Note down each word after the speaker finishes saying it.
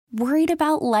Worried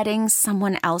about letting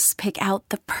someone else pick out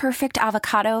the perfect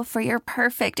avocado for your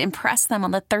perfect impress them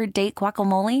on the third date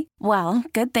guacamole? Well,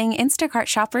 good thing Instacart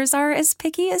shoppers are as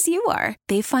picky as you are.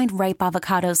 They find ripe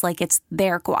avocados like it's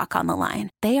their guac on the line.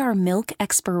 They are milk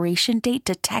expiration date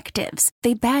detectives.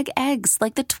 They bag eggs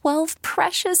like the 12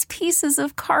 precious pieces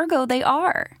of cargo they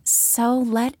are. So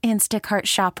let Instacart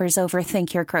shoppers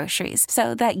overthink your groceries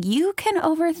so that you can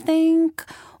overthink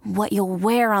what you'll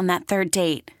wear on that third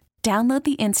date. Download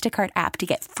the Instacart app to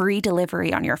get free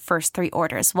delivery on your first 3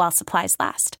 orders while supplies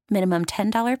last. Minimum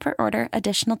 $10 per order.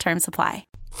 Additional terms apply.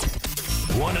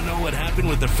 Want to know what happened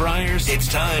with the Friars? It's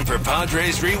time for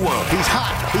Padres Rewind. He's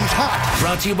hot. He's hot.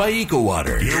 Brought to you by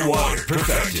EcoWater. Your water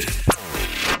perfected.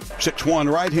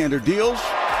 6-1 right-hander deals.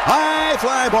 High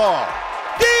fly ball.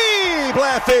 Deep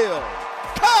left field.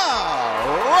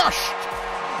 Rushed.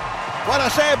 What I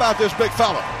say about this big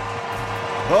fella?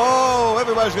 Oh,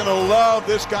 everybody's going to love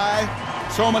this guy.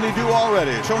 So many do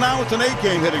already. So now it's an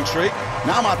 8-game hitting streak.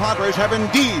 Now my Padres have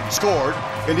indeed scored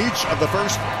in each of the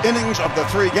first innings of the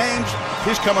 3 games.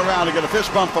 He's coming around to get a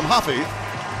fist bump from Huffy.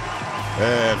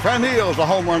 And Franmil's the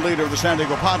home run leader of the San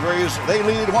Diego Padres. They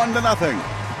lead 1-0.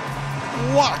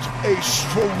 What a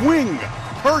swing.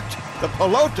 Hurt the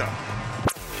pelota.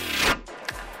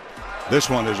 This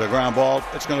one is a ground ball.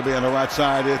 It's going to be on the right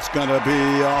side. It's going to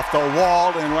be off the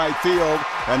wall in right field.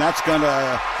 And that's going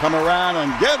to come around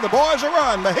and give the boys a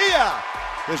run. Mejia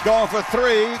is going for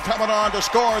 3. Coming on to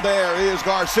score there is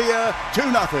Garcia.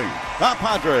 2-0. The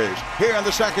Padres here in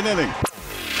the second inning.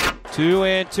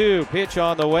 2-2. Pitch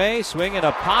on the way. Swinging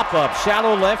a pop-up.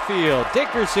 Shallow left field.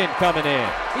 Dickerson coming in.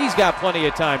 He's got plenty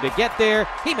of time to get there.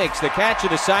 He makes the catch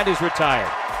and the side is retired.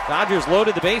 Dodgers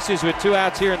loaded the bases with 2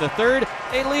 outs here in the third.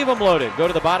 They leave them loaded. Go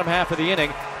to the bottom half of the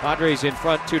inning. Padres in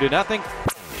front 2-0.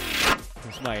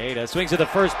 Here's Maeda. Swings at the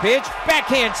first pitch.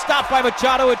 Backhand stopped by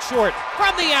Machado at short.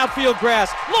 From the outfield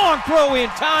grass. Long throw in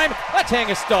time. Let's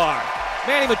hang a star.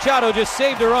 Manny Machado just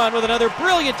saved a run with another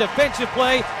brilliant defensive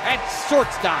play at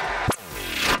shortstop.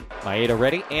 Maeda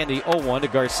ready, and the 0-1 to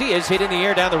Garcia's hit in the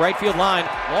air down the right field line.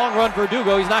 Long run for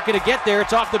Verdugo. He's not going to get there.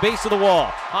 It's off the base of the wall.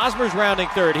 Hosmer's rounding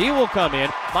third. He will come in.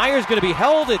 Meyer's going to be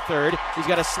held at third. He's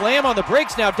got a slam on the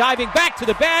brakes now, diving back to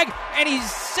the bag, and he's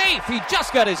safe. He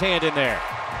just got his hand in there.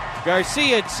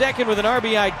 Garcia at second with an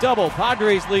RBI double.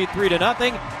 Padres lead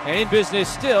 3-0, and in business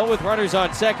still with runners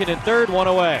on second and third, 1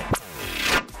 away.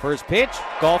 First pitch,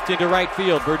 golfed into right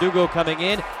field. Verdugo coming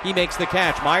in. He makes the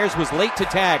catch. Myers was late to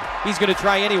tag. He's going to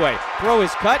try anyway. Throw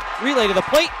is cut. Relay to the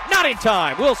plate. Not in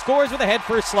time. Will scores with a head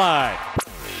first slide.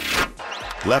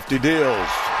 Lefty deals.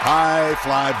 High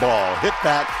fly ball. Hit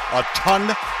that 1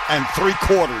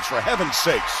 3/4, for heaven's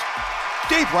sakes.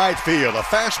 Deep right field. A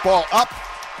fastball up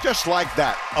just like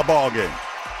that. A ball game.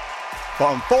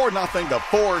 From 4-0 to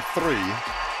 4-3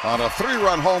 on a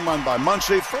 3-run home run by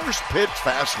Muncy. First pitch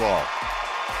fastball.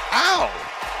 Ow!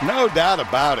 No doubt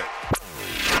about it.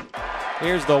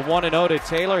 Here's the 1-0 to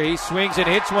Taylor. He swings and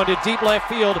hits one to deep left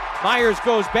field. Myers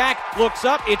goes back, looks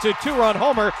up. It's a 2-run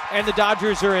homer, and the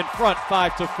Dodgers are in front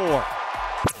 5-4.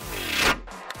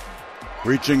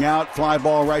 Reaching out, fly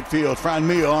ball right field.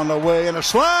 Franmil on the way, and a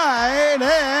slide,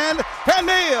 and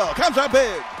Franmil comes up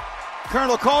big.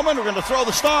 Colonel Coleman, we're going to throw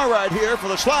the star right here for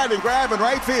the slide and grab in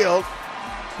right field.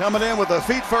 Coming in with a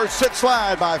feet-first sit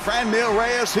slide by Franmil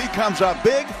Reyes. He comes up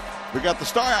big. We got the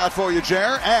star out for you,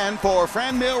 Jer, and for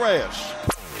Franmil Reyes.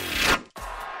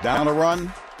 Down a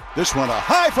run. This one a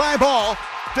high fly ball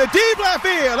to deep left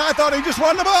field. I thought he just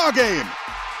won the ball game.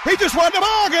 He just won the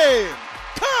ball game.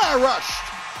 Car rushed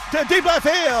to deep left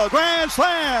field. Grand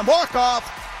slam, walk-off,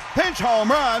 pinch home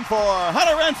run for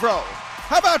Hunter Renfroe.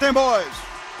 How about them boys?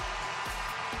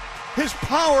 His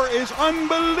power is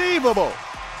unbelievable.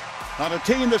 On a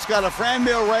team that's got a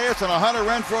Franmil Reyes and a Hunter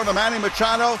Renfroe and a Manny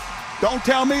Machado, don't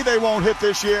tell me they won't hit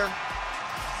this year.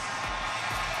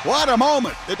 What a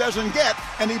moment. It doesn't get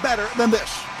any better than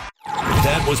this.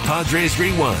 That was Padres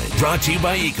Rewind, brought to you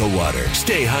by EcoWater.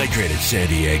 Stay hydrated, San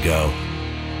Diego.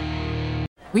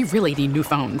 We really need new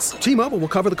phones. T-Mobile will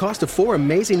cover the cost of 4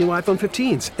 amazing new iPhone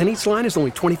 15s, and each line is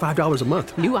only $25 a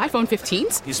month. New iPhone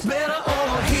 15s? It's better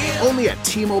over here. Only at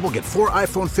T-Mobile, get 4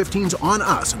 iPhone 15s on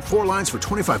us and 4 lines for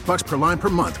 $25 per line per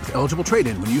month with eligible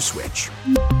trade-in when you switch.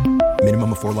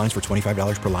 Minimum of 4 lines for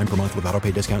 $25 per line per month with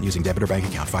autopay discount using debit or bank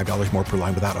account. $5 more per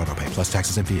line without autopay, plus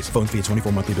taxes and fees. Phone fee at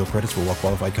 24 monthly bill credits for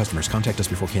well-qualified customers. Contact us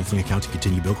before canceling account to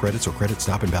continue bill credits or credit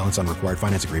stop and balance on required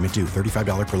finance agreement due.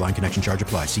 $35 per line connection charge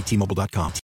applies. See T-Mobile.com.